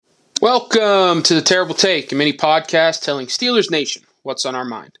Welcome to the Terrible Take, a mini podcast telling Steelers Nation what's on our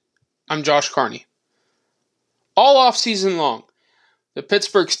mind. I'm Josh Carney. All offseason long, the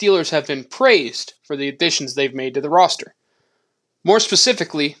Pittsburgh Steelers have been praised for the additions they've made to the roster. More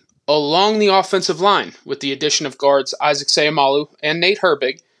specifically, along the offensive line with the addition of guards Isaac Seumalo and Nate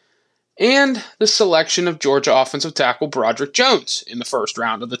Herbig, and the selection of Georgia offensive tackle Broderick Jones in the first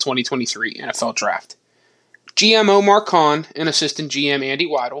round of the 2023 NFL Draft. GM Omar Khan and assistant GM Andy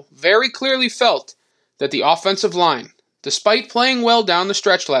Weidel very clearly felt that the offensive line, despite playing well down the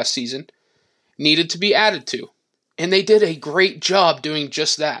stretch last season, needed to be added to, and they did a great job doing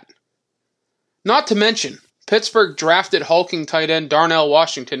just that. Not to mention, Pittsburgh drafted hulking tight end Darnell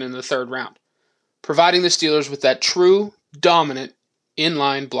Washington in the third round, providing the Steelers with that true, dominant,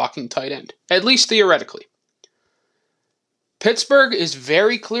 inline blocking tight end, at least theoretically. Pittsburgh is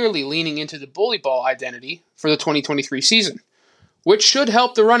very clearly leaning into the bully ball identity for the 2023 season, which should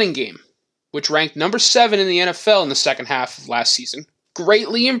help the running game, which ranked number 7 in the NFL in the second half of last season,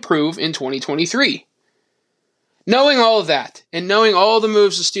 greatly improve in 2023. Knowing all of that, and knowing all the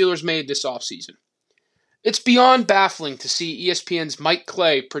moves the Steelers made this offseason, it's beyond baffling to see ESPN's Mike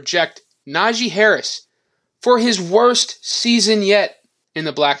Clay project Najee Harris for his worst season yet in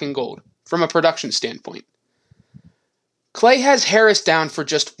the black and gold, from a production standpoint. Clay has Harris down for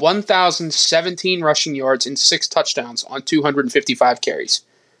just 1,017 rushing yards and 6 touchdowns on 255 carries.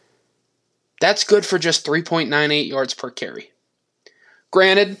 That's good for just 3.98 yards per carry.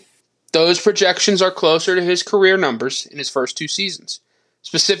 Granted, those projections are closer to his career numbers in his first 2 seasons,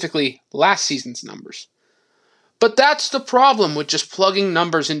 specifically last season's numbers. But that's the problem with just plugging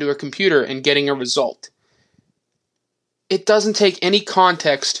numbers into a computer and getting a result. It doesn't take any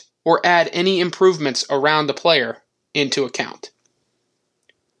context or add any improvements around the player into account.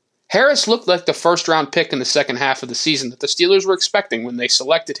 Harris looked like the first-round pick in the second half of the season that the Steelers were expecting when they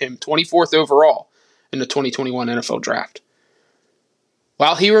selected him 24th overall in the 2021 NFL Draft.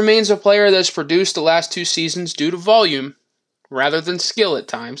 While he remains a player that's produced the last 2 seasons due to volume, rather than skill at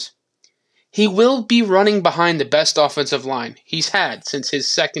times, he will be running behind the best offensive line he's had since his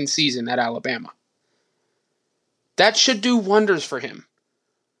second season at Alabama. That should do wonders for him,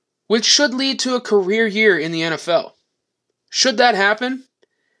 which should lead to a career year in the NFL. Should that happen,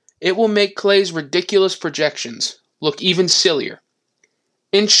 it will make Clay's ridiculous projections look even sillier,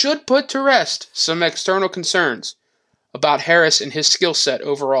 and should put to rest some external concerns about Harris and his skill set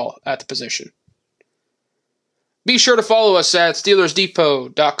overall at the position. Be sure to follow us at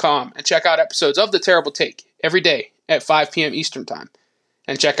SteelersDepot.com and check out episodes of The Terrible Take every day at 5 p.m. Eastern Time.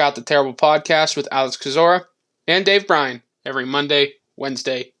 And check out The Terrible Podcast with Alex Kozora and Dave Bryan every Monday,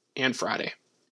 Wednesday, and Friday.